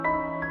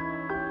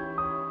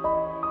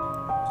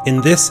In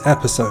this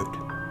episode,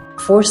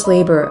 forced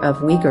labor of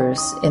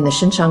Uyghurs in the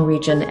Xinjiang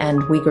region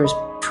and Uyghurs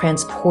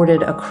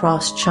transported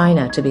across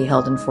China to be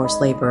held in forced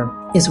labor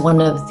is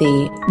one of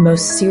the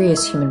most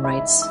serious human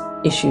rights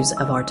issues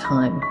of our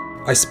time.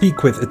 I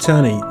speak with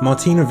attorney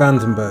Martina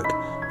Vandenberg,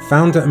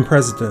 founder and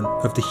president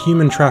of the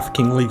Human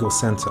Trafficking Legal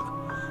Center,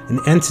 an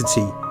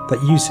entity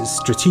that uses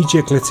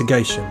strategic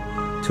litigation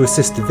to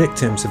assist the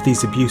victims of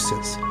these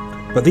abuses.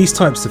 But these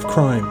types of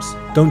crimes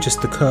don't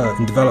just occur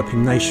in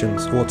developing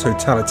nations or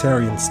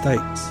totalitarian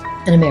states.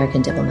 An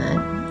American diplomat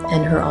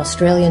and her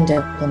Australian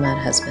diplomat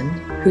husband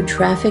who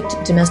trafficked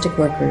domestic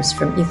workers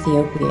from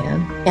Ethiopia,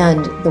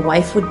 and the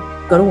wife would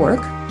go to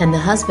work and the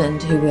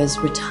husband, who was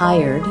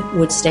retired,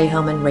 would stay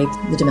home and rape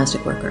the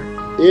domestic worker.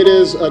 It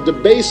is a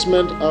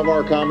debasement of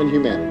our common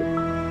humanity.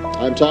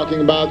 I'm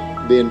talking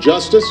about the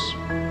injustice,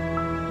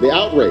 the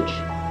outrage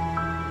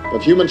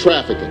of human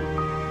trafficking,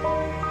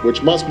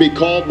 which must be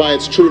called by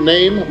its true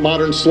name,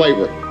 modern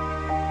slavery.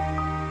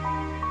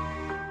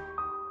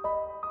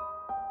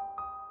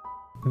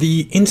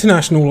 The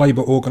International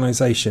Labour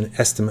Organization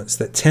estimates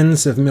that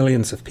tens of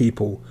millions of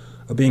people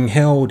are being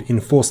held in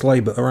forced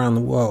labour around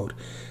the world.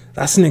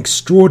 That's an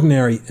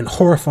extraordinary and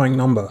horrifying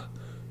number.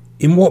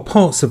 In what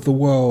parts of the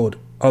world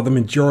are the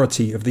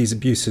majority of these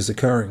abuses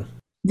occurring?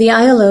 The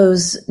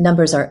ILO's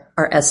numbers are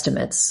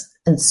estimates,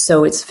 and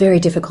so it's very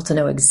difficult to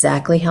know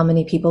exactly how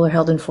many people are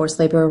held in forced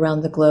labour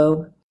around the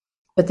globe.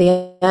 But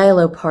the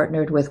ILO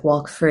partnered with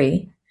Walk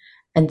Free,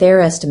 and their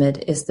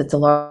estimate is that the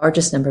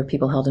largest number of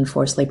people held in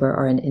forced labor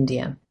are in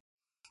India.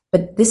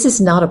 But this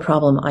is not a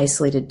problem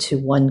isolated to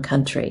one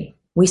country.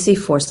 We see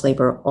forced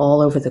labor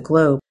all over the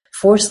globe.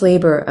 Forced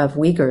labor of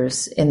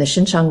Uyghurs in the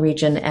Xinjiang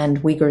region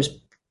and Uyghurs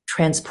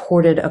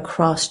transported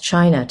across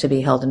China to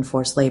be held in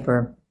forced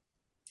labor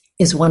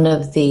is one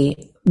of the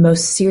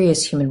most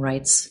serious human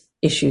rights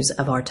issues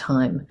of our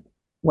time.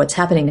 What's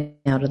happening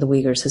now to the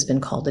Uyghurs has been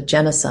called a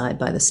genocide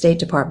by the State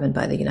Department,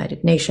 by the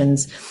United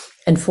Nations,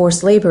 and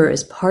forced labor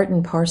is part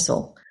and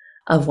parcel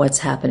of what's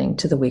happening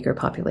to the Uyghur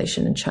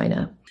population in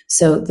China.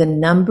 So the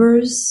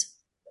numbers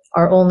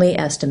are only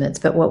estimates,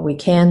 but what we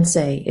can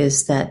say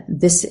is that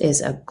this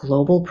is a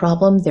global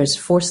problem. There's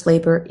forced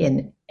labor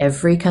in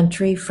every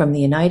country, from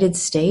the United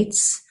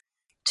States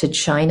to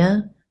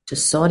China, to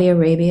Saudi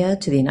Arabia,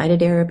 to the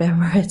United Arab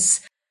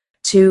Emirates,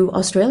 to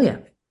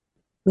Australia.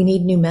 We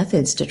need new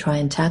methods to try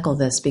and tackle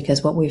this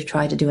because what we've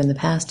tried to do in the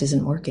past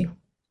isn't working.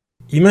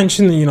 You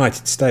mentioned the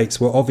United States,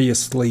 where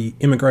obviously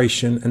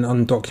immigration and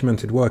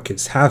undocumented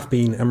workers have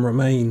been and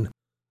remain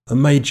a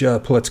major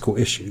political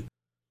issue.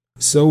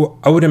 So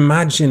I would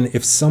imagine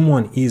if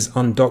someone is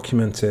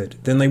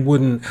undocumented, then they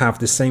wouldn't have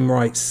the same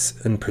rights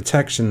and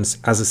protections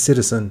as a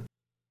citizen,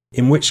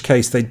 in which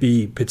case they'd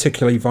be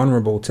particularly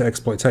vulnerable to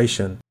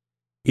exploitation.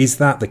 Is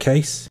that the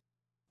case?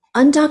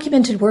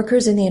 Undocumented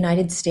workers in the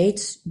United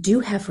States do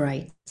have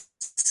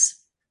rights.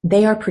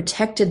 They are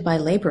protected by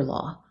labor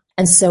law.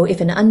 And so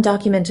if an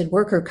undocumented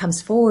worker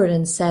comes forward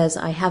and says,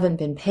 I haven't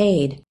been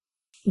paid,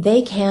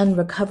 they can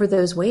recover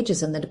those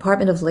wages. And the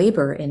Department of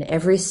Labor in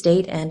every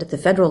state and at the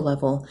federal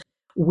level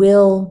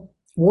will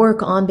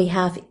work on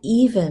behalf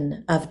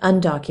even of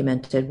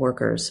undocumented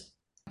workers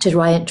to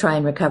try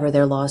and recover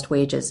their lost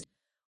wages.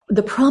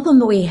 The problem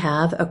that we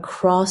have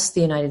across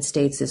the United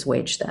States is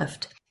wage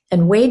theft.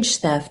 And wage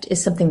theft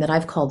is something that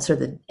I've called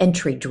sort of the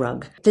entry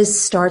drug.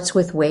 This starts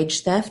with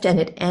wage theft and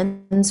it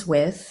ends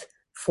with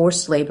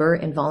forced labor,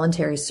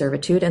 involuntary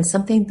servitude, and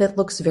something that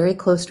looks very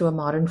close to a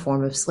modern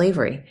form of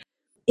slavery.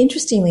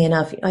 Interestingly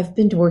enough, I've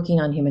been working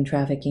on human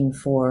trafficking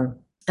for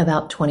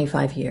about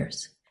 25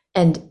 years.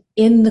 And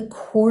in the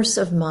course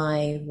of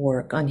my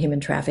work on human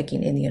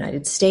trafficking in the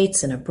United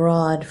States and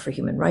abroad for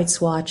Human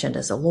Rights Watch and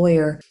as a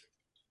lawyer,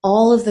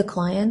 all of the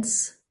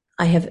clients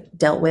I have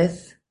dealt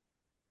with,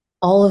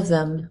 all of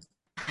them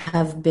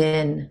have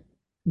been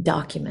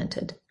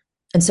documented.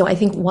 And so I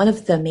think one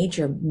of the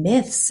major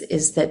myths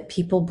is that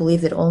people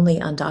believe that only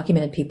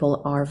undocumented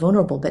people are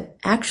vulnerable. But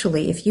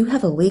actually, if you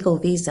have a legal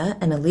visa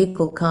and a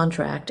legal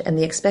contract and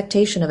the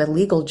expectation of a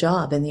legal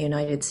job in the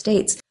United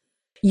States,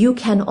 you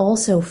can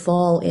also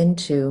fall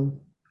into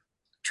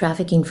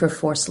trafficking for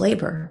forced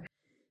labor.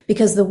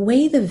 Because the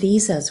way the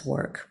visas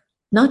work,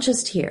 not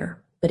just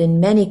here, but in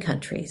many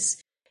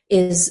countries,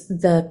 is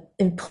the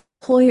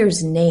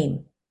employer's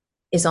name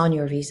is on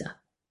your visa.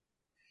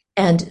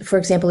 And for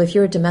example, if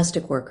you're a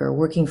domestic worker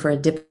working for a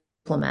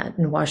diplomat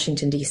in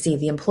Washington, D.C.,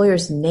 the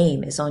employer's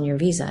name is on your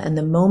visa. And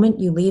the moment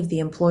you leave the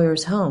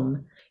employer's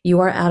home,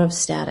 you are out of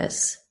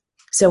status.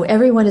 So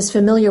everyone is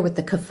familiar with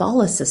the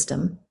kafala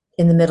system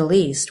in the Middle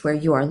East, where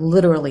you are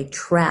literally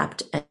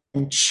trapped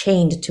and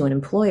chained to an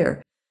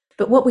employer.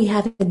 But what we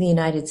have in the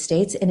United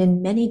States and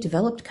in many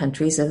developed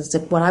countries is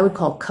what I would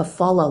call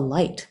kafala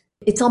light.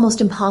 It's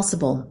almost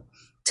impossible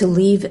to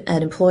leave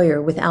an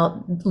employer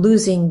without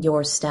losing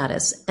your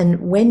status.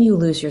 And when you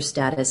lose your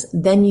status,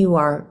 then you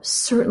are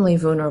certainly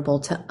vulnerable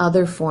to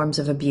other forms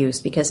of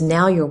abuse because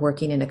now you're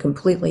working in a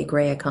completely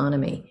gray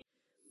economy.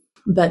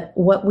 But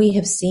what we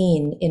have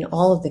seen in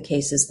all of the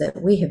cases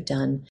that we have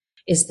done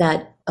is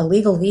that a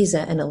legal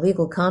visa and a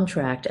legal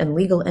contract and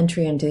legal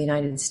entry into the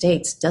United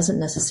States doesn't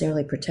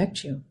necessarily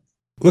protect you.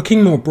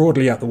 Looking more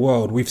broadly at the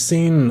world, we've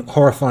seen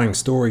horrifying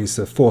stories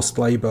of forced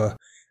labour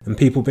and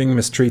people being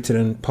mistreated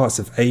in parts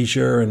of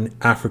Asia and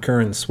Africa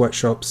in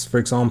sweatshops, for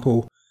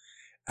example,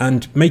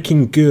 and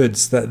making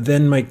goods that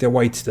then make their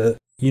way to the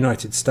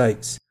United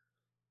States.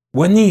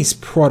 When these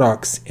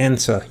products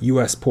enter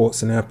US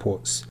ports and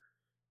airports,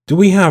 do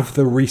we have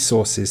the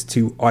resources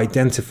to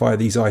identify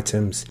these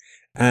items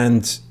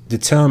and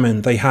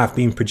determine they have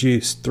been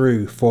produced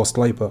through forced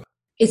labour?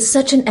 It's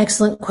such an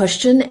excellent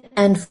question,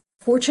 and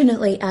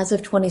fortunately, as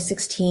of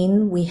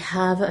 2016, we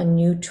have a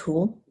new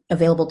tool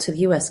available to the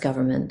US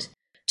government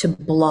to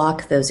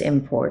block those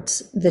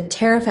imports. The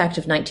Tariff Act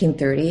of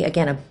 1930,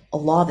 again, a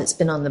law that's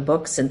been on the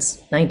books since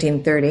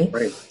 1930,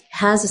 right,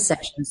 has a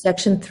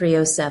Section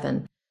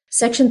 307.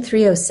 Section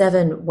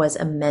 307 was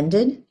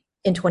amended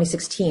in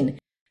 2016,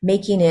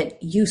 making it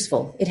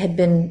useful. It had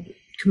been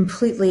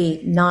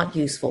completely not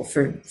useful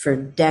for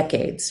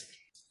decades.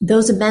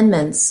 Those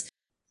amendments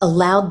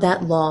allowed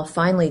that law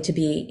finally to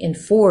be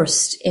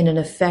enforced in an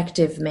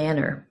effective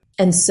manner.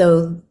 And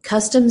so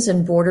Customs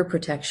and Border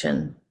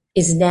Protection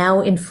is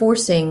now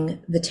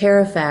enforcing the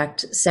Tariff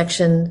Act,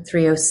 Section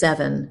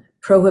 307,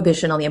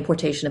 prohibition on the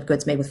importation of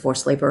goods made with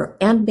forced labor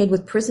and made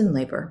with prison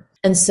labor.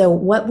 And so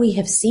what we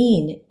have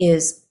seen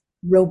is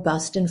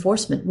robust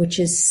enforcement, which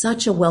is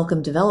such a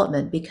welcome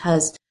development,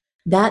 because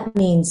that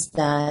means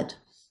that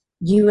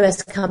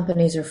U.S.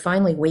 companies are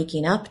finally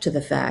waking up to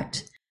the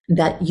fact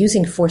that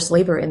using forced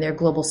labor in their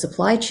global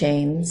supply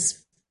chains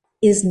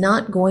is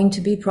not going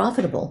to be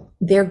profitable.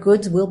 Their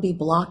goods will be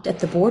blocked at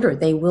the border.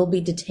 They will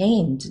be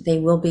detained. They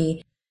will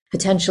be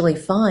potentially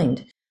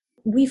fined.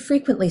 We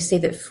frequently say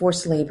that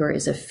forced labor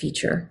is a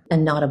feature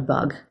and not a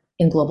bug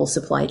in global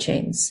supply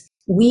chains.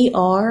 We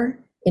are,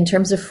 in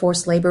terms of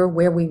forced labor,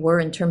 where we were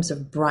in terms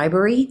of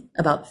bribery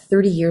about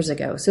 30 years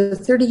ago. So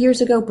 30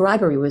 years ago,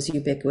 bribery was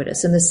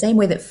ubiquitous in the same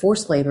way that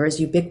forced labor is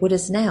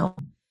ubiquitous now.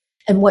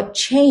 And what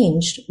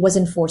changed was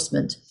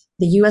enforcement.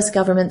 The U.S.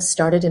 government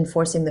started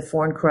enforcing the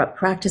Foreign Corrupt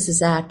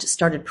Practices Act,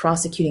 started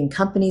prosecuting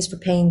companies for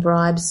paying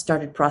bribes,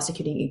 started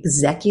prosecuting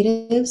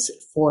executives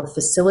for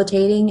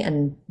facilitating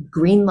and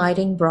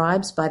greenlighting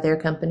bribes by their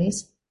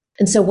companies.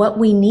 And so what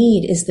we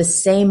need is the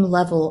same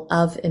level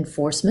of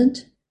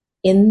enforcement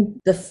in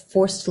the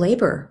forced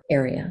labor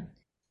area.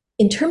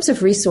 In terms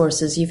of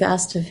resources, you've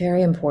asked a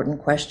very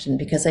important question,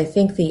 because I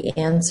think the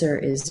answer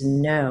is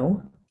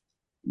no.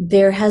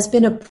 There has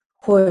been a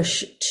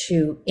push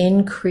to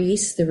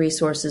increase the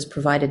resources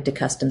provided to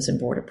Customs and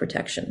Border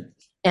Protection.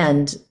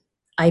 And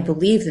I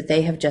believe that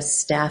they have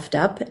just staffed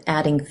up,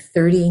 adding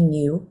 30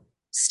 new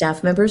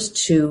staff members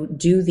to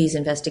do these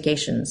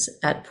investigations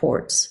at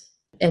ports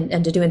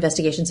and to do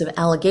investigations of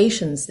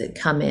allegations that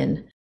come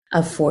in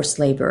of forced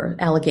labor,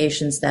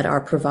 allegations that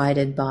are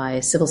provided by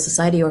civil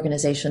society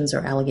organizations or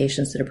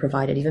allegations that are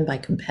provided even by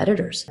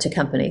competitors to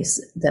companies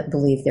that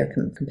believe their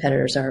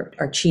competitors are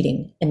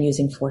cheating and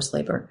using forced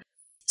labor.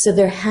 So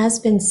there has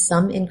been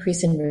some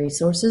increase in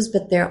resources,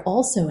 but there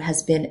also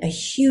has been a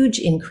huge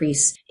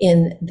increase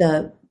in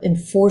the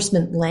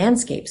enforcement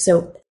landscape.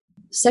 So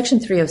Section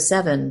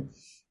 307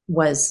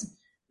 was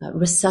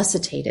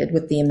resuscitated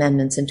with the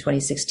amendments in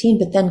 2016,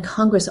 but then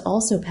Congress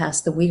also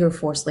passed the Uyghur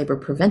Forced Labor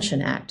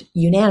Prevention Act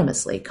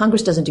unanimously.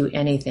 Congress doesn't do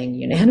anything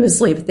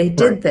unanimously, but they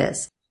did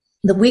this.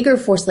 The Uyghur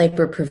Forced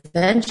Labor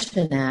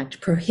Prevention Act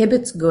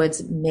prohibits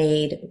goods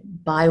made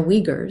by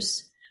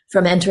Uyghurs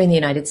from entering the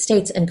United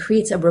States and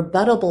creates a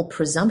rebuttable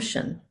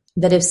presumption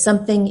that if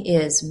something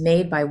is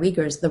made by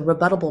Uyghurs, the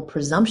rebuttable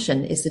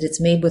presumption is that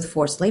it's made with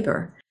forced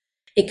labor.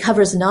 It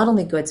covers not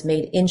only goods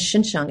made in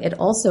Xinjiang, it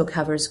also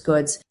covers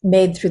goods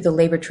made through the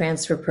labor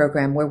transfer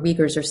program, where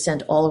Uyghurs are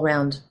sent all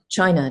around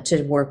China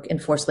to work in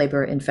forced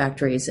labor in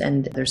factories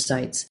and their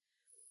sites.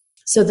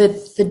 So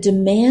that the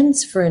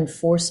demands for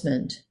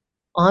enforcement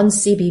on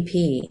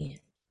CBP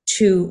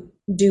to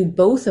do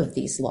both of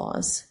these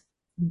laws,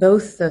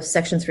 both the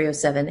Section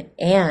 307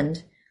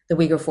 and the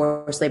Uyghur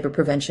Forced Labor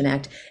Prevention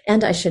Act.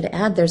 And I should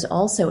add, there's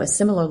also a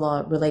similar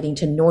law relating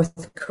to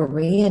North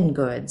Korean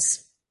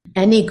goods.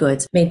 Any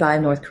goods made by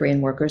North Korean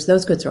workers,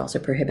 those goods are also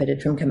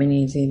prohibited from coming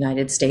into the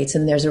United States.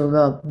 And there's a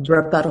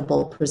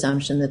rebuttable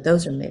presumption that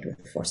those are made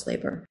with forced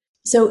labor.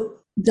 So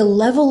the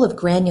level of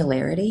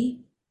granularity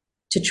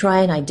to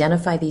try and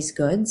identify these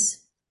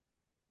goods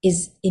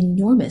is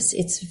enormous.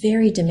 It's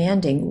very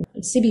demanding.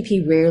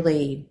 CBP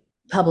rarely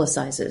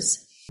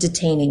publicizes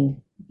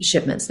detaining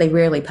shipments. They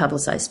rarely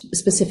publicize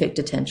specific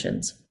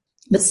detentions.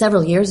 But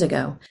several years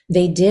ago,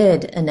 they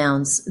did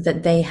announce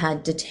that they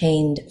had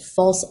detained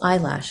false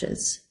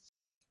eyelashes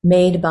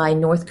made by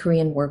North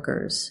Korean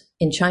workers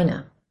in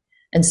China.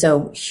 And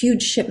so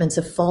huge shipments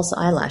of false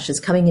eyelashes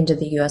coming into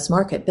the US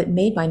market, but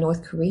made by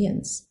North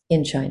Koreans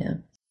in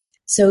China.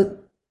 So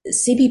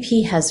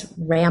CBP has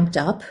ramped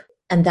up,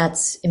 and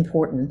that's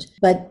important,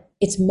 but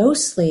it's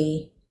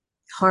mostly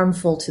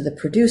harmful to the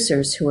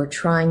producers who are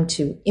trying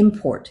to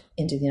import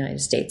into the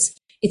United States.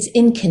 It's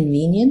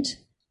inconvenient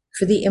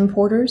for the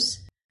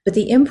importers But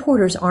the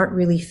importers aren't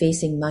really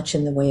facing much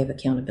in the way of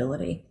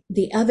accountability.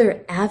 The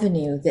other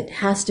avenue that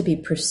has to be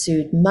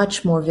pursued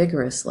much more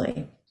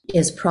vigorously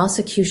is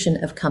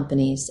prosecution of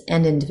companies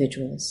and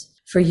individuals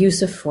for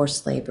use of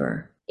forced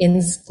labor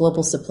in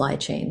global supply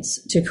chains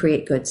to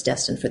create goods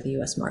destined for the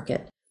US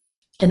market.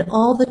 And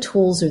all the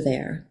tools are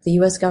there. The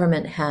US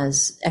government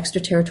has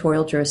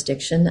extraterritorial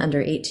jurisdiction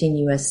under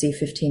 18 USC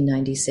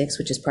 1596,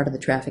 which is part of the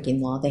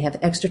trafficking law. They have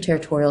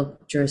extraterritorial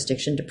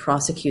jurisdiction to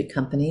prosecute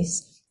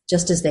companies,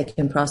 just as they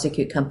can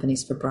prosecute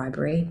companies for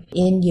bribery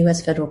in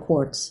US federal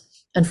courts.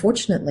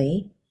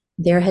 Unfortunately,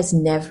 there has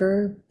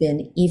never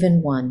been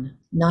even one,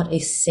 not a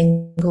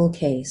single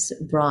case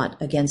brought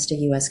against a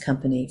US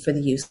company for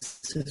the use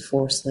of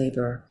forced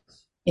labor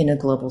in a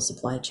global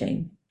supply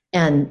chain.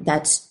 And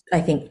that's,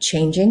 I think,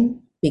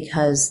 changing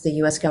because the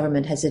US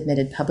government has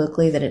admitted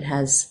publicly that it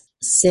has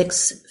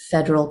 6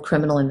 federal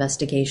criminal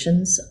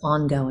investigations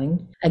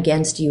ongoing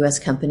against US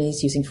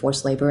companies using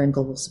forced labor in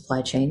global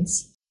supply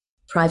chains.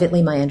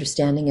 Privately, my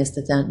understanding is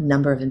that the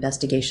number of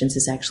investigations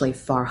is actually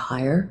far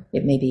higher.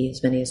 It may be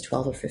as many as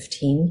 12 or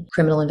 15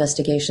 criminal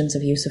investigations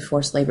of use of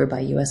forced labor by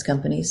US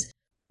companies.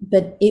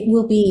 But it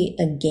will be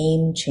a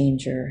game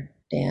changer,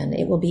 Dan.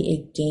 It will be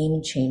a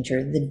game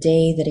changer the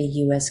day that a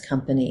US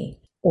company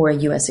or a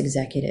US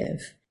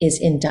executive is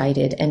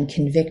indicted and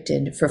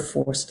convicted for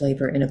forced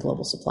labor in a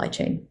global supply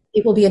chain.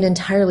 It will be an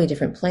entirely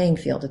different playing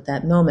field at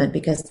that moment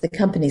because the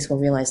companies will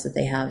realize that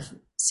they have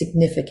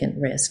significant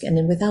risk, and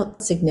then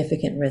without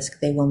significant risk,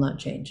 they will not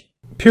change.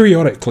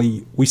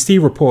 Periodically, we see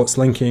reports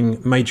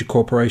linking major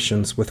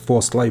corporations with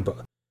forced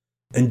labor.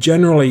 And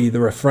generally, the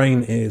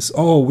refrain is,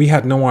 oh, we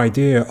had no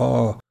idea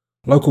our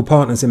local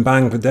partners in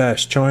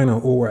Bangladesh, China,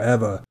 or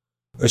wherever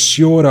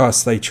assured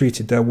us they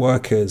treated their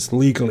workers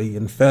legally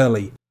and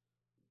fairly.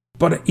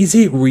 But is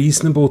it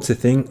reasonable to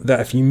think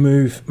that if you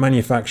move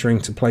manufacturing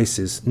to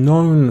places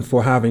known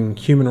for having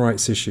human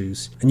rights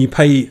issues and you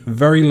pay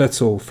very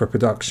little for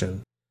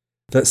production,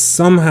 that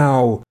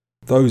somehow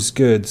those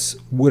goods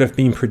would have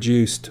been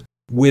produced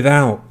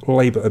without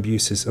labour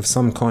abuses of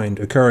some kind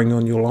occurring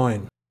on your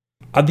line?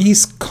 Are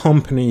these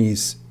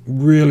companies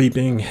really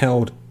being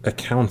held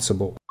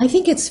accountable? I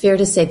think it's fair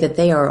to say that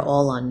they are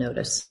all on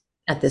notice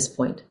at this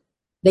point.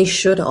 They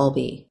should all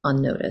be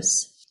on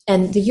notice.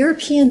 And the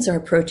Europeans are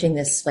approaching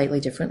this slightly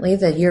differently.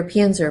 The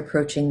Europeans are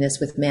approaching this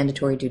with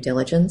mandatory due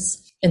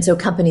diligence. And so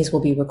companies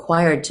will be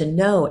required to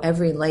know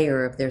every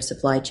layer of their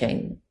supply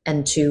chain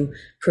and to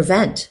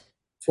prevent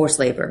forced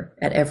labor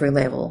at every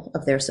level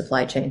of their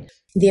supply chain.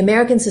 The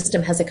American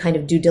system has a kind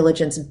of due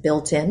diligence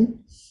built in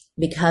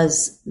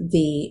because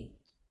the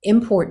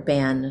import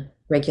ban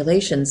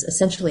regulations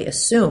essentially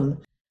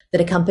assume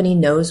that a company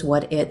knows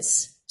what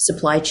its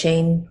supply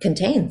chain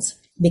contains.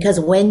 Because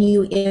when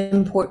you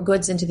import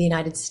goods into the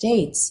United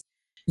States,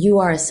 you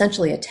are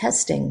essentially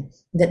attesting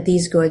that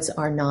these goods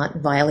are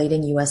not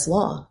violating US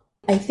law.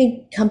 I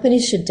think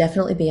companies should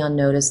definitely be on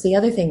notice. The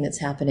other thing that's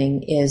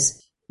happening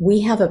is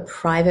we have a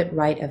private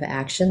right of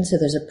action. So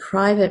there's a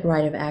private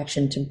right of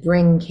action to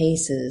bring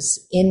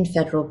cases in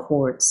federal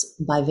courts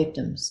by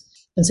victims.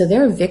 And so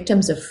there are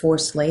victims of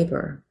forced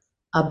labor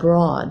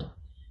abroad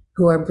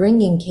who are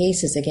bringing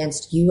cases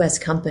against US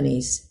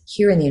companies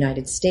here in the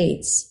United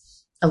States,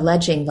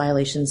 alleging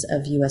violations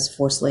of US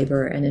forced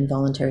labor and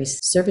involuntary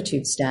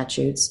servitude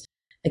statutes,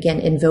 again,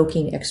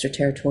 invoking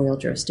extraterritorial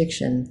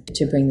jurisdiction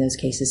to bring those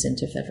cases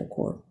into federal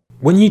court.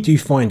 When you do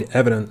find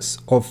evidence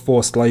of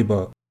forced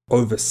labor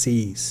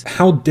overseas,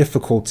 how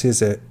difficult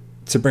is it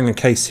to bring a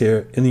case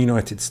here in the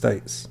United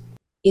States?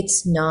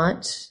 It's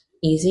not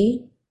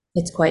easy.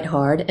 It's quite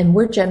hard. And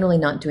we're generally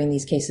not doing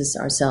these cases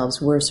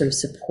ourselves. We're sort of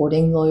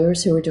supporting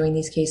lawyers who are doing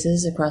these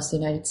cases across the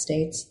United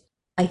States.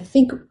 I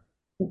think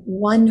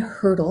one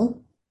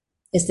hurdle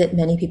is that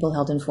many people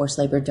held in forced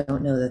labor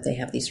don't know that they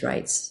have these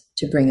rights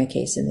to bring a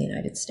case in the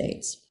United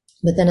States.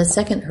 But then a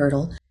second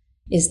hurdle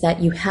is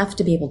that you have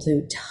to be able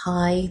to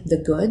tie the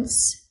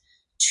goods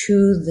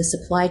to the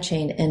supply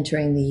chain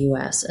entering the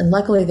US. And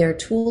luckily there are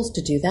tools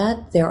to do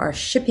that. There are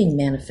shipping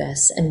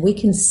manifests, and we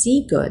can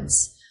see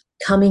goods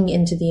coming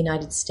into the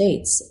United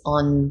States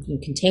on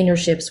container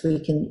ships. We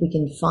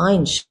can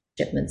find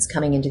shipments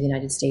coming into the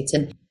United States.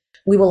 And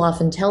we will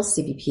often tell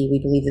CBP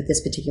we believe that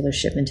this particular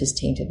shipment is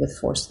tainted with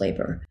forced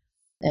labor.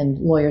 And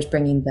lawyers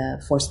bringing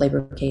the forced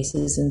labor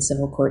cases in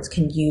civil courts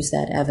can use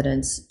that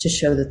evidence to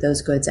show that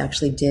those goods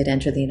actually did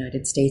enter the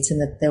United States and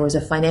that there was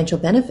a financial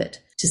benefit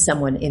to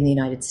someone in the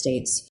United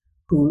States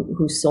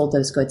who sold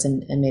those goods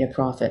and made a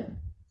profit.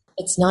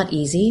 It's not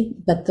easy,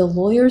 but the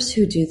lawyers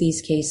who do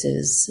these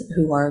cases,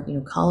 who are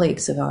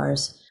colleagues of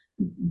ours,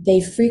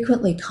 they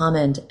frequently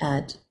comment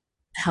at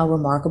how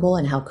remarkable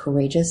and how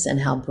courageous and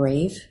how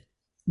brave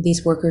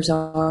these workers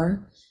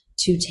are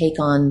to take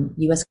on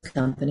U.S.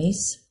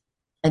 companies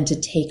and to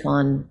take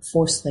on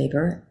forced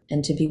labor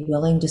and to be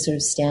willing to sort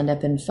of stand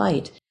up and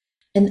fight.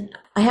 And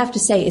I have to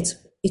say,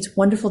 it's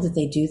wonderful that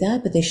they do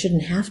that, but they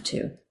shouldn't have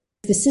to.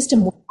 If the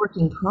system were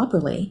working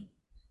properly,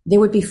 there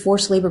would be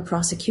forced labor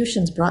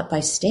prosecutions brought by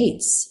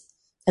states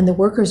And the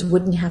workers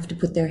wouldn't have to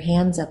put their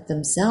hands up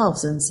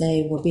themselves and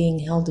say, we're being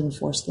held in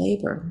forced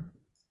labor.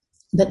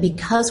 But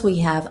because we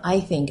have, I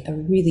think, a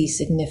really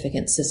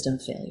significant system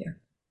failure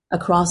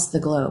across the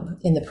globe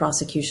in the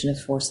prosecution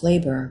of forced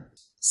labor,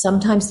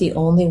 sometimes the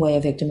only way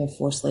a victim of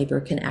forced labor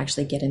can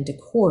actually get into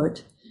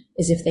court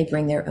is if they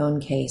bring their own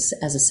case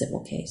as a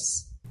civil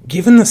case.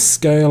 Given the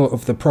scale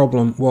of the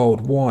problem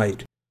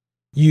worldwide,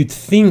 you'd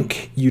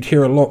think you'd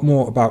hear a lot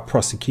more about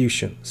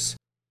prosecutions.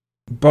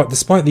 But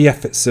despite the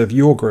efforts of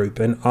your group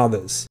and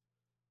others,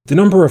 the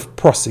number of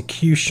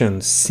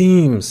prosecutions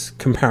seems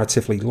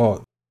comparatively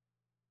low.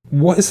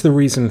 What is the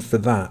reason for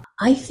that?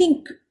 I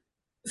think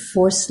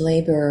forced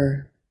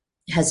labor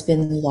has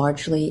been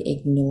largely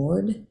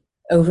ignored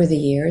over the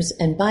years.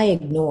 And by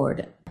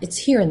ignored, it's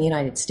here in the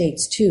United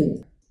States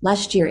too.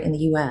 Last year in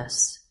the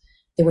US,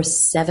 there were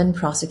 7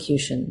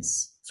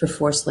 prosecutions for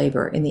forced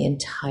labor in the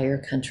entire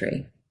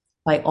country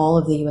by all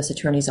of the US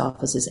attorney's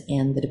offices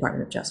and the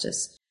Department of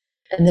Justice.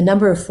 And the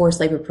number of forced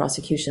labor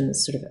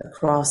prosecutions sort of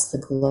across the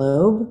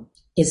globe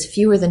is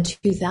fewer than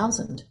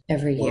 2,000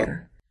 every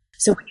year.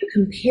 So when you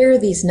compare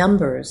these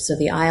numbers, so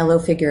the ILO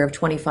figure of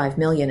 25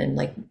 million and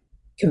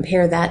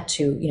compare that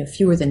to,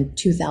 fewer than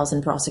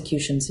 2,000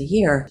 prosecutions a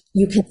year,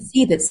 you can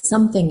see that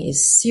something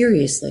is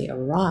seriously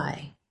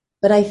awry.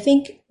 But I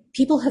think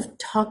people have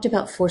talked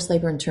about forced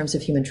labor in terms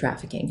of human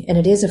trafficking, and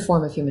it is a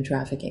form of human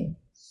trafficking.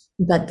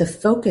 But the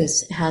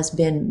focus has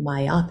been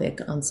myopic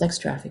on sex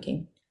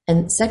trafficking.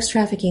 And sex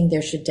trafficking,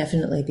 there should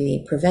definitely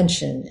be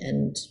prevention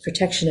and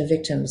protection of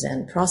victims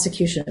and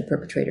prosecution of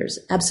perpetrators,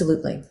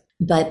 absolutely.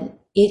 But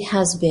it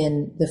has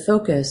been the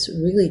focus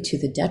really to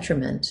the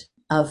detriment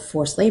of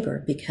forced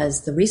labor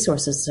because the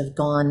resources have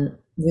gone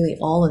really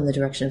all in the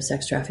direction of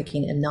sex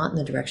trafficking and not in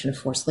the direction of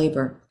forced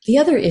labor. The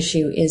other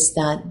issue is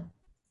that,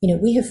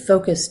 we have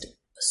focused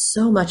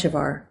so much of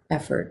our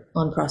effort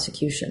on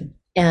prosecution.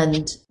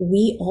 And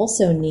we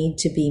also need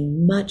to be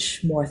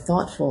much more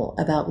thoughtful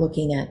about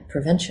looking at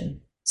prevention.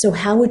 So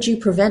how would you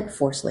prevent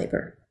forced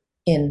labor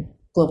in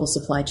global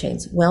supply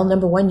chains? Well,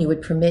 number one, you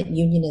would permit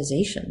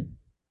unionization.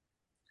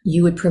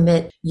 You would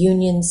permit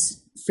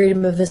unions'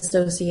 freedom of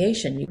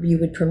association. You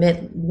would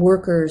permit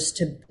workers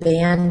to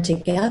band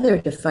together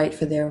to fight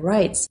for their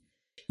rights.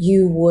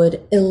 You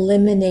would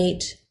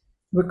eliminate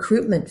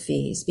recruitment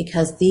fees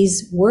because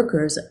these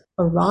workers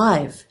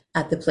arrive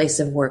at the place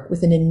of work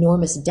with an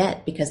enormous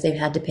debt because they've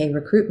had to pay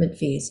recruitment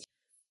fees.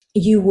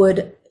 You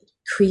would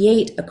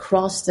create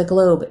across the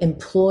globe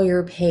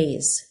employer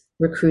pays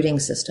recruiting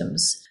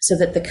systems so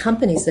that the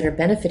companies that are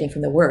benefiting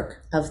from the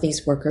work of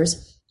these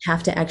workers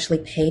have to actually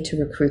pay to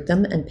recruit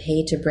them and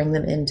pay to bring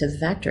them into the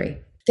factory.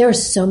 There are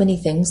so many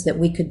things that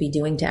we could be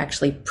doing to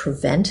actually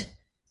prevent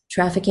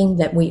trafficking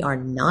that we are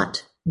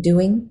not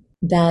doing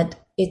that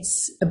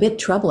it's a bit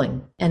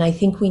troubling. And I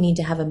think we need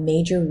to have a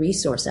major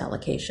resource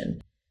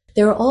allocation.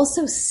 There are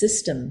also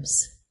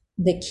systems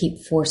that keep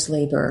forced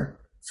labor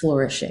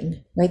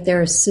flourishing, right?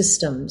 There are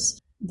systems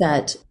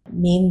that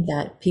mean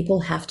that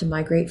people have to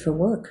migrate for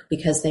work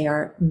because they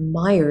are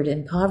mired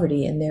in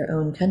poverty in their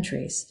own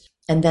countries.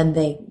 And then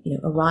they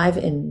arrive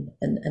in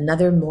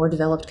another more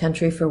developed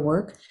country for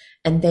work,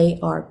 and they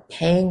are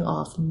paying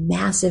off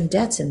massive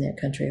debts in their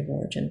country of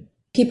origin.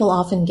 People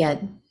often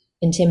get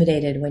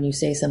intimidated when you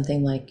say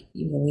something like,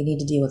 we need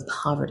to deal with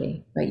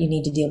poverty, right? You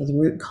need to deal with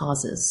root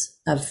causes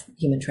of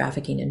human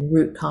trafficking and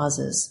root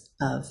causes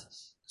of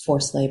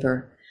forced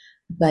labor.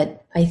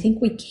 But I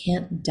think we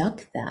can't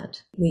duck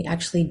that. We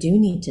actually do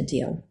need to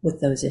deal with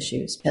those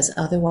issues because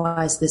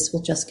otherwise this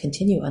will just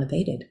continue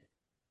unabated.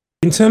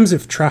 In terms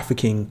of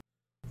trafficking,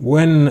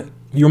 when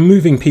you're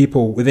moving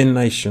people within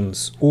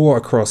nations or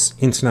across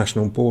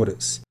international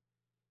borders,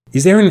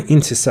 is there an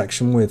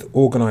intersection with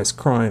organised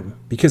crime?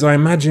 Because I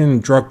imagine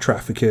drug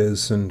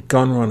traffickers and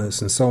gun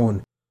runners and so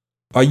on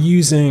are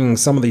using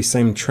some of these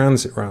same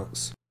transit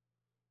routes.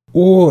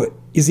 Or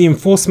is the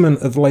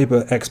enforcement of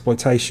labour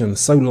exploitation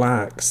so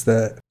lax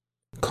that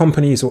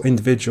companies or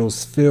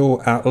individuals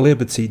feel at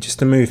liberty just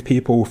to move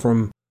people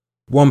from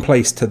one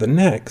place to the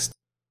next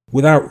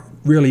without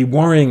really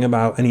worrying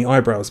about any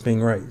eyebrows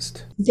being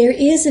raised? There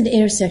is an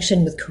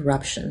intersection with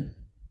corruption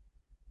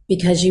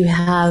because you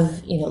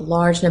have,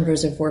 large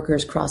numbers of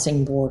workers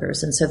crossing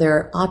borders. And so there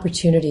are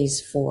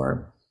opportunities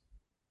for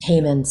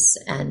payments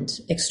and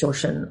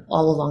extortion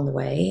all along the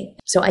way.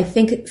 So I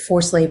think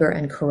forced labor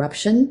and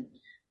corruption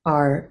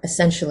are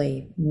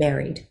essentially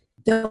married.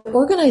 The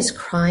organized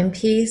crime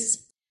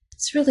piece,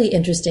 it's really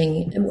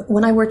interesting.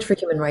 When I worked for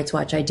Human Rights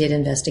Watch, I did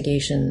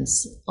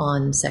investigations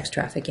on sex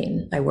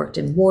trafficking. I worked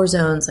in war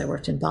zones. I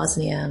worked in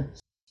Bosnia,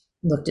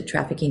 looked at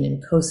trafficking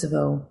in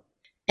Kosovo.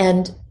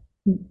 And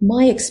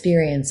my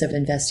experience of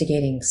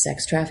investigating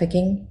sex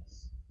trafficking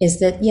is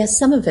that, yes,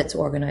 some of it's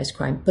organized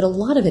crime, but a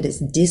lot of it is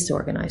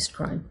disorganized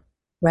crime,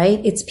 right?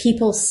 It's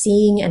people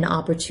seeing an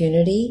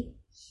opportunity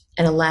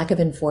and a lack of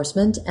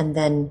enforcement and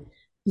then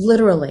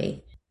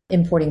literally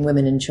importing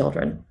women and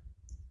children.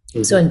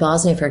 Mm-hmm. So in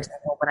Bosnia, for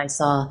example, what I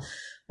saw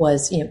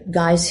was,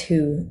 guys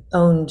who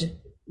owned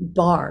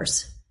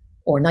bars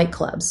or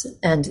nightclubs,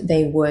 and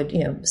they would,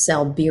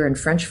 sell beer and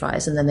French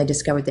fries. And then they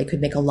discovered they could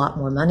make a lot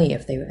more money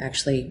if they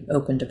actually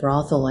opened a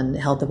brothel and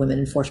held the women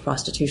in forced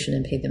prostitution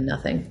and paid them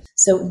nothing.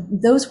 So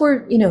those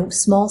were,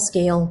 small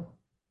scale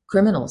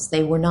criminals.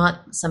 They were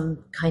not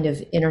some kind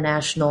of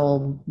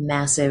international,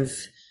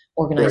 massive,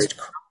 organized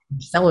crime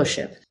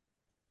fellowship.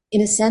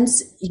 In a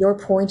sense, your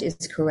point is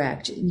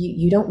correct.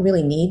 You don't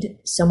really need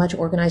so much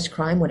organized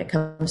crime when it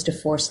comes to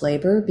forced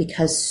labor,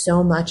 because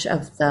so much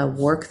of the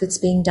work that's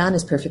being done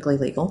is perfectly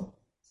legal,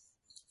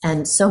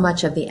 and so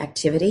much of the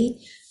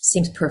activity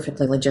seems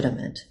perfectly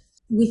legitimate.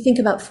 We think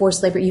about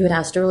forced labor. You had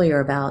asked earlier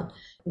about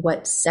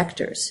what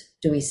sectors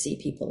do we see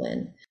people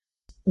in.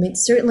 I mean,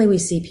 certainly we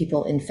see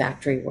people in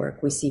factory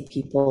work. We see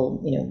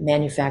people,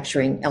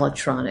 manufacturing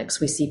electronics.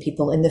 We see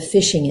people in the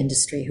fishing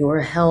industry who are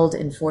held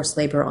in forced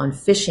labor on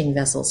fishing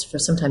vessels for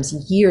sometimes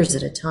years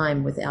at a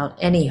time without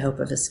any hope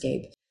of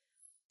escape.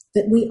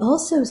 But we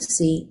also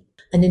see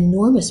an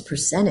enormous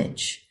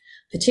percentage,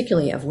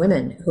 particularly of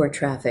women who are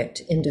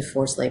trafficked into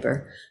forced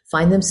labor,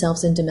 find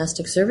themselves in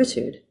domestic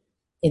servitude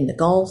in the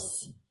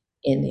Gulf,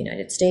 in the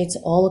United States,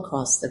 all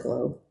across the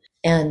globe.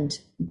 And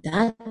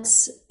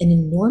that's an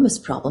enormous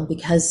problem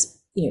because,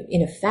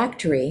 in a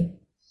factory,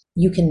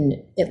 you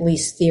can at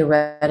least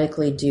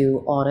theoretically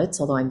do audits,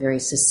 although I'm very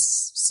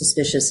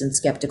suspicious and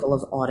skeptical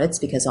of audits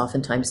because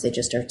oftentimes they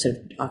just are sort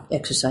of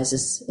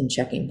exercises in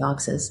checking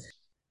boxes.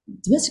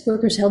 Domestic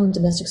workers held in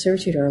domestic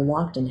servitude are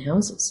locked in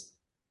houses,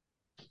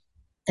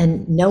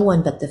 and no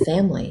one but the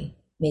family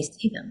may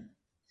see them.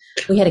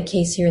 We had a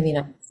case here in the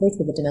United States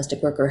with a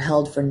domestic worker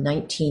held for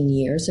 19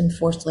 years in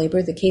forced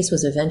labor. The case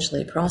was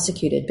eventually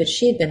prosecuted, but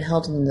she had been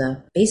held in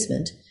the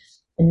basement,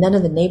 and none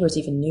of the neighbors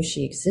even knew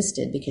she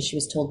existed because she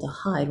was told to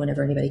hide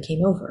whenever anybody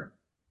came over.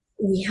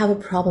 We have a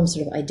problem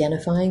sort of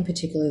identifying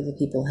particularly the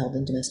people held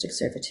in domestic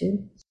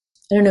servitude.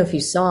 I don't know if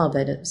you saw,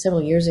 but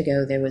several years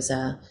ago there was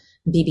a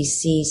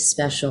BBC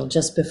special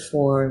just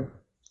before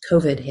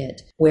COVID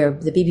hit, where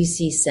the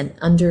BBC sent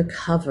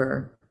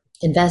undercover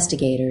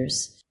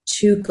investigators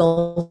to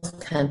Gulf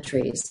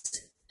countries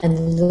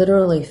and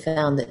literally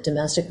found that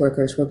domestic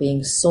workers were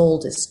being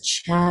sold as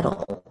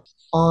chattel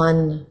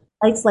on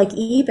sites like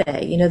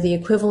eBay, the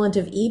equivalent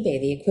of eBay,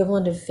 the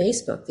equivalent of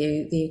Facebook,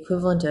 the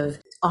equivalent of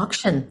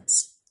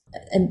auctions.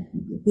 And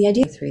the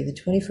idea of the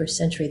 21st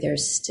century, there are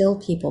still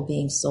people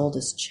being sold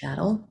as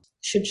chattel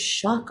should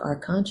shock our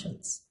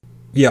conscience.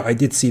 Yeah, I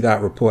did see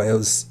that report. It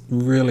was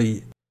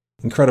really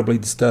incredibly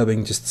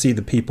disturbing just to see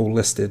the people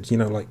listed,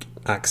 like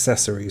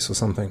accessories or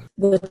something.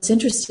 What's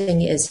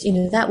interesting is,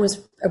 that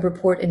was a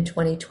report in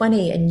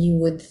 2020, and you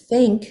would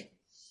think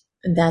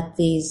that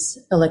these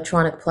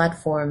electronic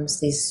platforms,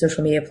 these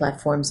social media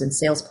platforms and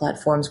sales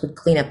platforms would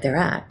clean up their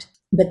act.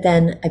 But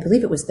then I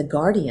believe it was The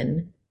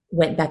Guardian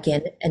went back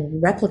in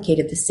and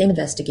replicated the same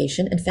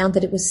investigation and found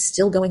that it was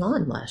still going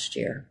on last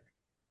year.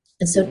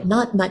 And so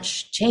not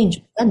much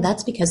change. And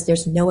that's because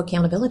there's no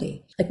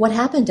accountability. Like what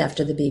happened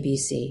after the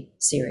BBC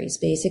series?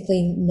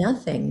 Basically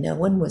nothing. No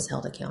one was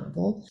held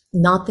accountable.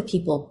 Not the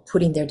people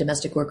putting their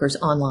domestic workers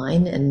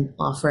online and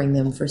offering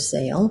them for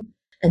sale,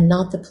 and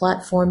not the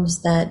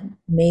platforms that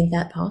made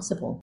that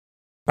possible.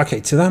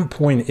 Okay, to that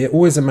point, it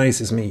always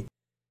amazes me.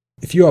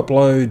 If you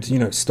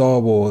upload,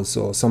 Star Wars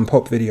or some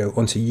pop video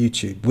onto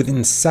YouTube,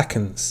 within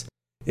seconds,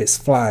 it's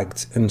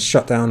flagged and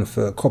shut down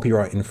for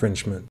copyright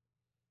infringement.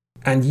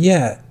 And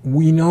yet,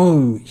 we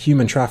know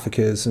human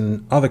traffickers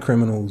and other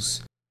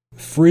criminals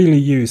freely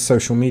use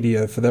social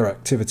media for their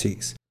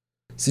activities.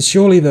 So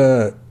surely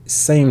the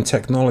same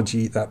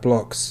technology that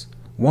blocks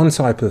one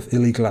type of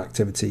illegal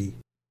activity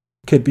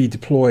could be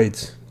deployed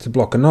to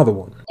block another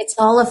one. It's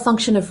all a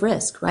function of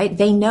risk, right?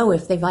 They know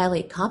if they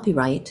violate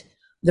copyright,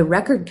 the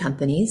record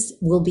companies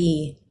will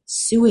be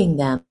suing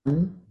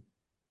them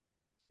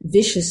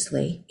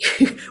viciously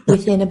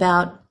within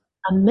about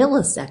a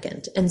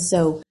millisecond. And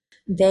so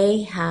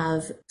they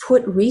have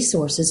put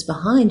resources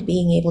behind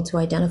being able to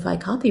identify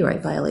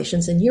copyright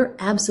violations. And you're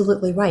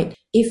absolutely right.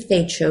 If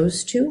they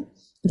chose to,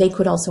 they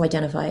could also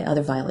identify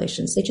other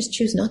violations. They just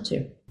choose not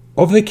to.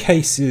 Of the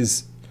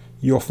cases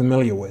you're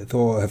familiar with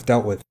or have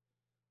dealt with,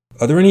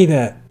 are there any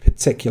that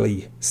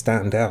particularly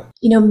stand out?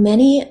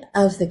 Many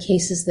of the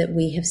cases that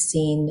we have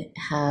seen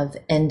have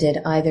ended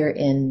either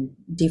in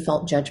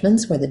default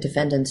judgments where the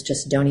defendants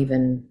just don't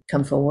even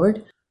come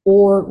forward,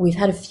 or we've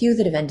had a few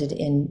that have ended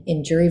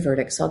in jury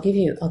verdicts. I'll give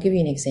you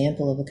an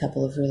example of a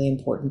couple of really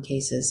important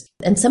cases.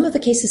 And some of the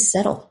cases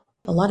settle.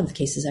 A lot of the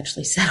cases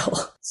actually settle.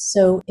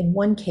 So in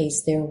one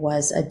case, there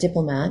was a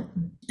diplomat,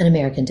 an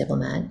American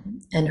diplomat,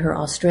 and her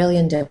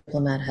Australian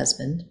diplomat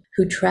husband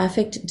who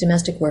trafficked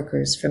domestic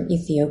workers from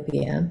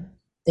Ethiopia.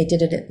 They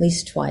did it at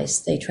least twice.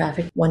 They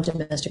trafficked one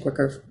domestic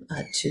worker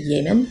to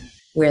Yemen,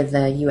 where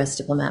the U.S.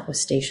 diplomat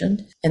was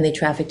stationed, and they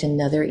trafficked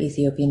another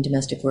Ethiopian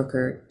domestic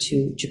worker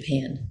to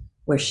Japan,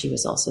 where she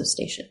was also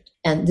stationed.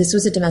 And this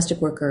was a domestic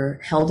worker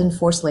held in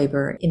forced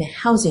labor in a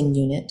housing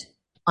unit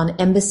on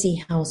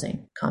embassy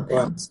housing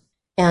compounds. Wow.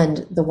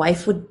 And the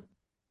wife would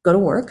go to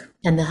work,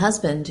 and the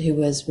husband, who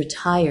was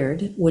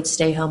retired, would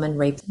stay home and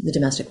rape the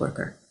domestic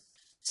worker.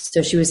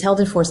 So she was held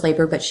in forced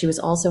labor, but she was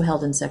also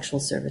held in sexual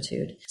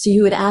servitude. So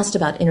you had asked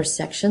about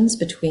intersections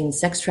between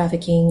sex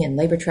trafficking and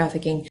labor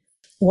trafficking.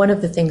 One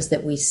of the things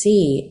that we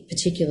see,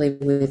 particularly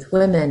with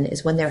women,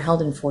 is when they're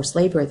held in forced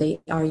labor,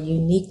 they are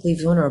uniquely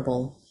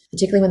vulnerable,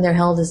 particularly when they're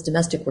held as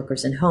domestic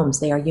workers in homes.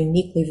 They are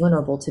uniquely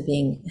vulnerable to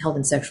being held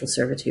in sexual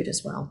servitude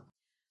as well.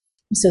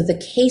 So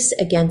the case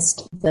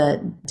against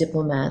the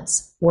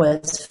diplomats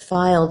was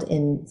filed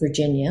in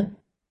Virginia.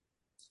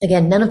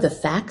 Again, none of the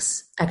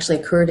facts actually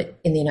occurred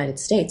in the United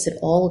States. It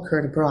all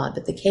occurred abroad,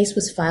 but the case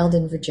was filed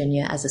in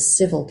Virginia as a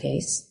civil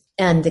case.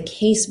 And the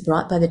case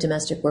brought by the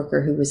domestic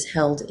worker who was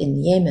held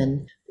in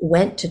Yemen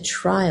went to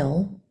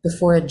trial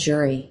before a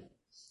jury.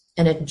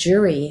 And a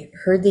jury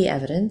heard the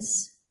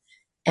evidence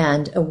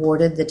and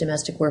awarded the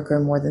domestic worker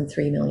more than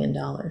 $3 million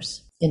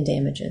in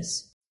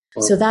damages.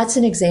 So that's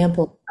an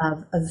example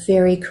of a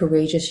very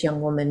courageous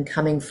young woman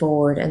coming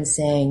forward and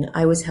saying,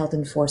 I was held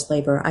in forced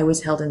labor, I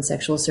was held in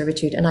sexual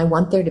servitude, and I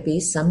want there to be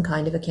some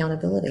kind of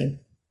accountability.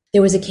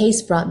 There was a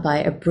case brought by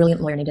a brilliant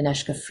lawyer named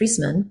Agnieszka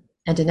Friesman,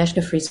 and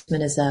Agnieszka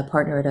Friesman is a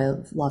partner at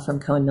a law firm,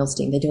 Cohen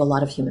Milstein. They do a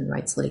lot of human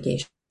rights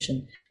litigation.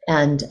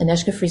 And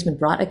Agnieszka Friesman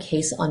brought a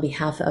case on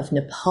behalf of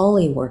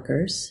Nepali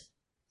workers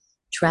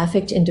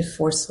trafficked into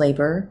forced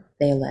labor,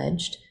 they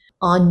alleged,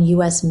 on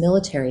U.S.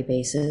 military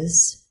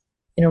bases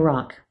in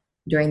Iraq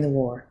during the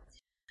war.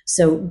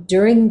 So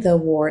during the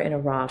war in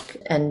Iraq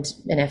and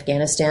in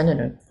Afghanistan and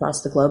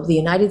across the globe, the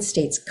United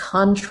States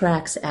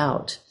contracts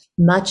out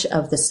much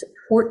of the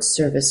support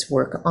service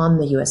work on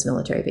the U.S.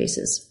 military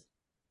bases.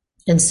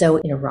 And so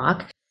in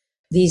Iraq,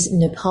 these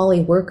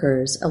Nepali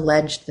workers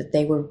alleged that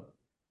they were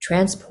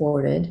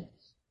transported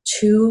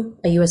to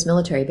a U.S.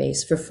 military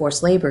base for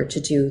forced labor to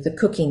do the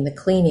cooking, the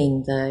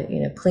cleaning,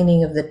 the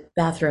cleaning of the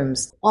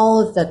bathrooms,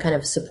 all of the kind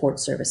of support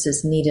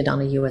services needed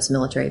on a U.S.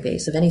 military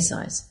base of any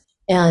size.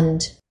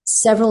 And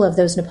several of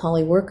those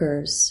Nepali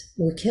workers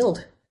were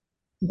killed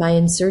by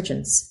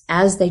insurgents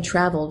as they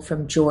traveled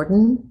from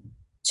Jordan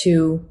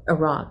to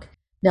Iraq.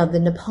 Now, the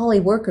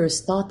Nepali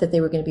workers thought that they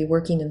were going to be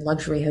working in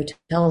luxury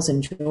hotels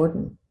in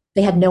Jordan.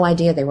 They had no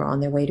idea they were on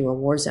their way to a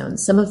war zone.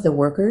 Some of the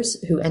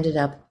workers who ended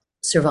up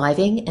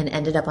surviving and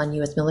ended up on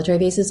U.S. military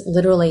bases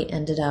literally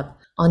ended up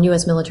on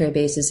U.S. military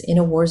bases in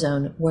a war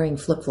zone wearing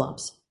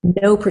flip-flops,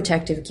 no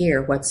protective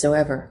gear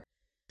whatsoever.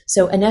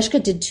 So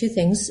Agnieszka did two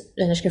things.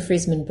 Agnieszka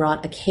Friesman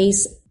brought a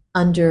case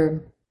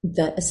under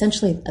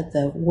essentially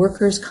the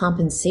Workers'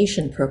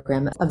 Compensation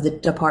Program of the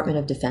Department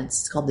of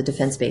Defense. It's called the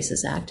Defense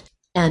Bases Act.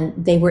 And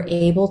they were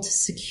able to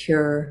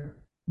secure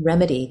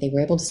remedy. They were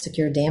able to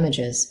secure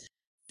damages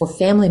for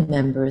family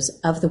members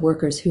of the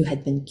workers who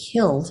had been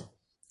killed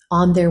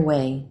on their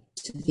way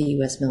to the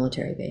U.S.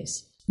 military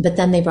base. But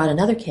then they brought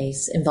another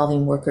case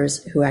involving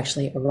workers who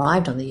actually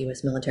arrived on the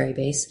U.S. military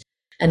base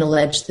and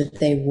alleged that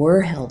they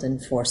were held in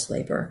forced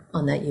labor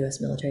on that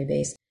U.S. military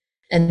base.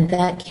 And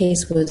that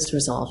case was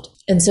resolved.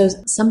 And so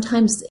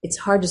sometimes it's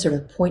hard to sort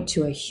of point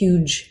to a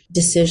huge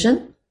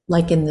decision,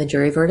 like in the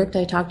jury verdict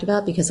I talked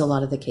about, because a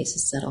lot of the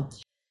cases settle.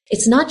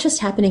 It's not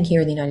just happening here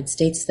in the United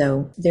States,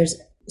 though. There's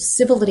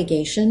civil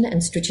litigation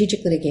and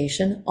strategic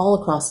litigation all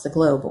across the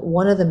globe.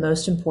 One of the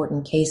most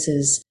important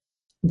cases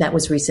that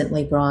was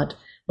recently brought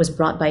was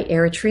brought by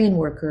Eritrean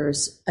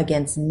workers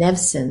against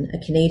Nevsun,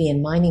 a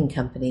Canadian mining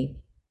company.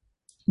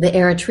 The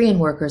Eritrean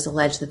workers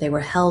alleged that they were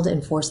held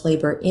in forced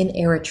labor in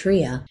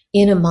Eritrea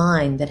in a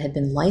mine that had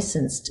been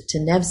licensed to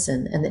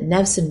Nevsun, and that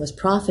Nevsun was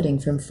profiting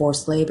from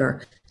forced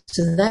labor.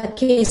 So that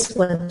case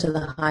went to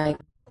the High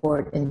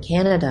Court in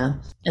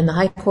Canada, and the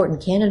High Court in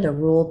Canada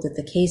ruled that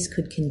the case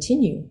could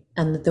continue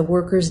and that the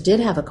workers did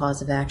have a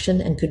cause of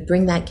action and could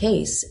bring that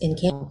case in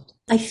Canada.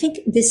 I think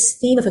this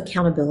theme of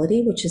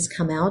accountability, which has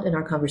come out in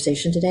our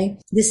conversation today,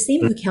 this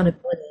theme of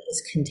accountability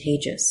is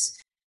contagious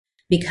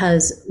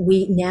because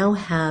we now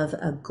have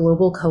a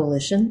global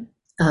coalition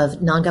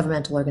of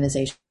non-governmental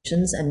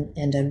organizations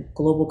and a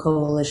global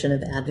coalition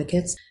of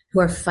advocates who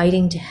are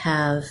fighting to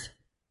have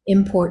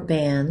import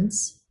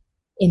bans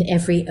in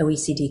every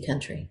OECD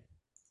country.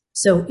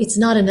 So it's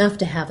not enough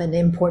to have an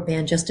import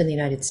ban just in the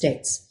United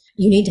States.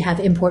 You need to have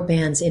import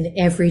bans in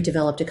every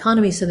developed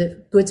economy so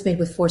that goods made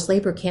with forced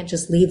labor can't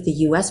just leave the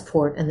US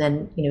port and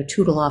then,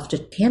 tootle off to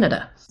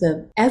Canada.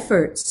 The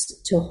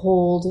efforts to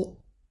hold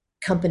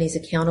companies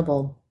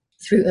accountable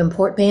through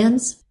import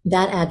bans,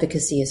 that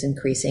advocacy is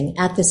increasing.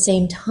 At the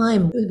same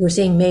time, we're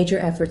seeing major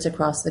efforts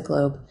across the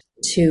globe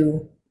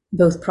to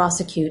both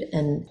prosecute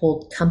and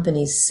hold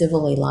companies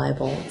civilly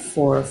liable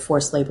for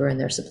forced labor in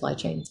their supply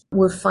chains.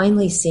 We're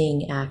finally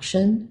seeing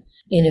action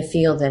in a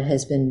field that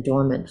has been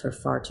dormant for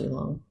far too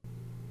long.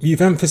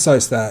 You've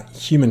emphasized that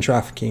human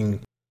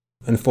trafficking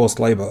and forced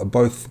labor are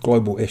both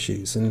global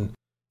issues. And,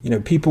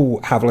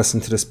 people have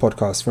listened to this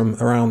podcast from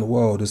around the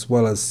world as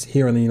well as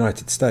here in the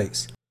United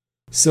States.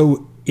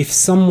 So if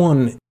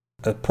someone,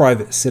 a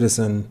private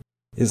citizen,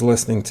 is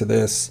listening to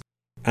this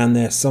and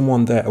there's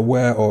someone they're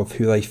aware of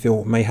who they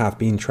feel may have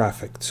been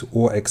trafficked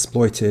or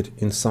exploited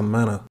in some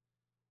manner,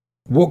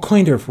 what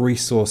kind of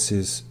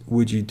resources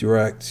would you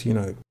direct,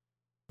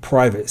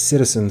 private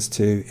citizens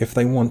to if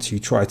they want to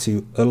try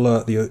to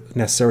alert the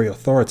necessary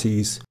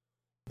authorities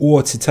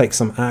or to take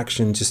some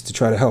action just to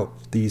try to help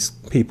these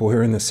people who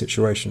are in this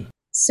situation?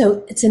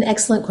 So it's an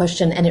excellent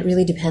question, and it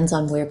really depends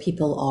on where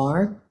people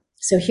are.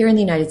 So here in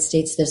the United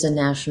States, there's a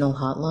national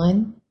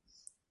hotline,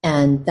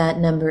 and that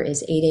number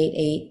is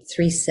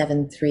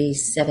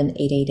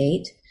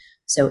 888-373-7888.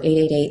 So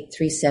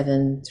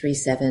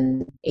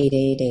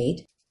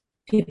 888-373-7888.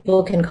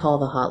 People can call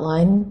the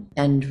hotline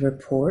and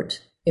report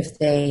if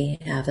they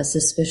have a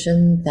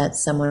suspicion that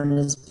someone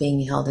is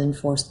being held in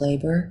forced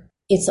labor.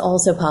 It's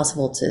also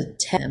possible to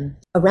tell them.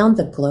 Around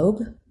the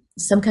globe,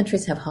 some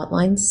countries have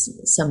hotlines,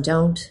 some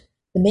don't.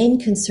 The main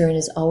concern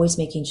is always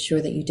making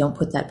sure that you don't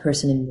put that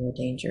person in more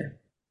danger.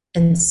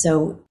 And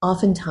so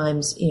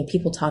oftentimes,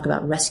 people talk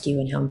about rescue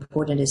and how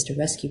important it is to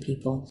rescue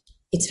people.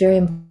 It's very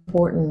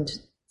important,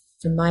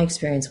 from my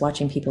experience,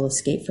 watching people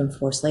escape from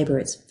forced labor,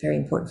 it's very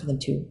important for them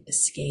to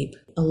escape.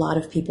 A lot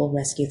of people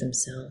rescue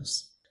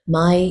themselves.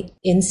 My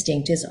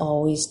instinct is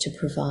always to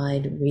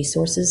provide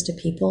resources to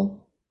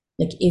people.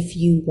 Like, if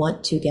you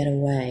want to get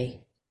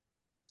away,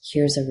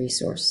 here's a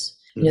resource.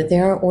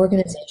 There are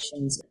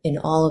organizations in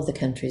all of the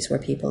countries where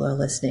people are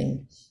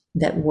listening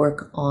that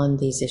work on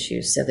these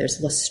issues. So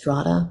there's La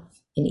Strada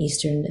in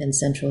Eastern and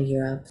Central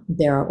Europe.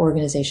 There are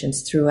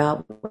organizations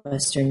throughout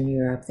Western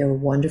Europe. There are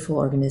wonderful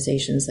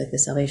organizations like the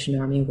Salvation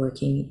Army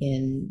working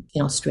in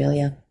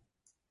Australia.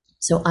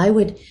 So I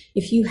would,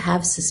 if you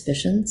have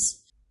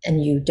suspicions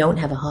and you don't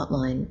have a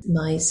hotline,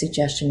 my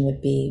suggestion would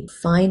be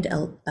find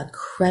a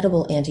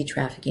credible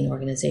anti-trafficking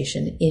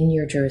organization in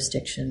your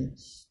jurisdiction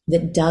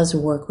that does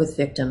work with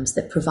victims,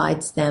 that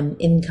provides them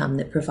income,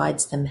 that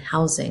provides them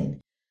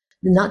housing.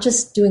 Not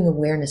just doing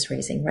awareness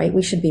raising, right?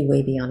 We should be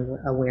way beyond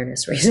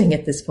awareness raising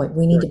at this point.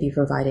 We need to be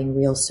providing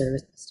real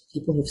services to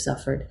people who've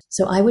suffered.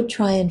 So I would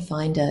try and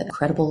find a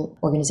credible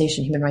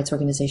organization, human rights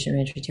organization or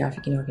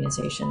anti-trafficking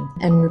organization,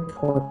 and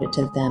report it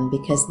to them,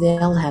 because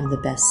they'll have the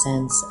best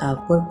sense of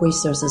what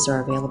resources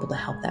are available to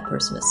help that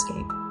person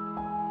escape.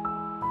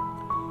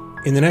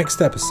 In the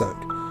next episode,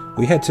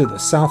 we head to the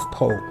South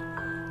Pole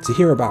to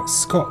hear about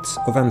Scott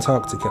of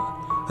Antarctica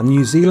and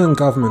New Zealand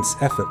government's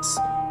efforts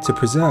to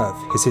preserve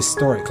his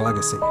historic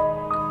legacy.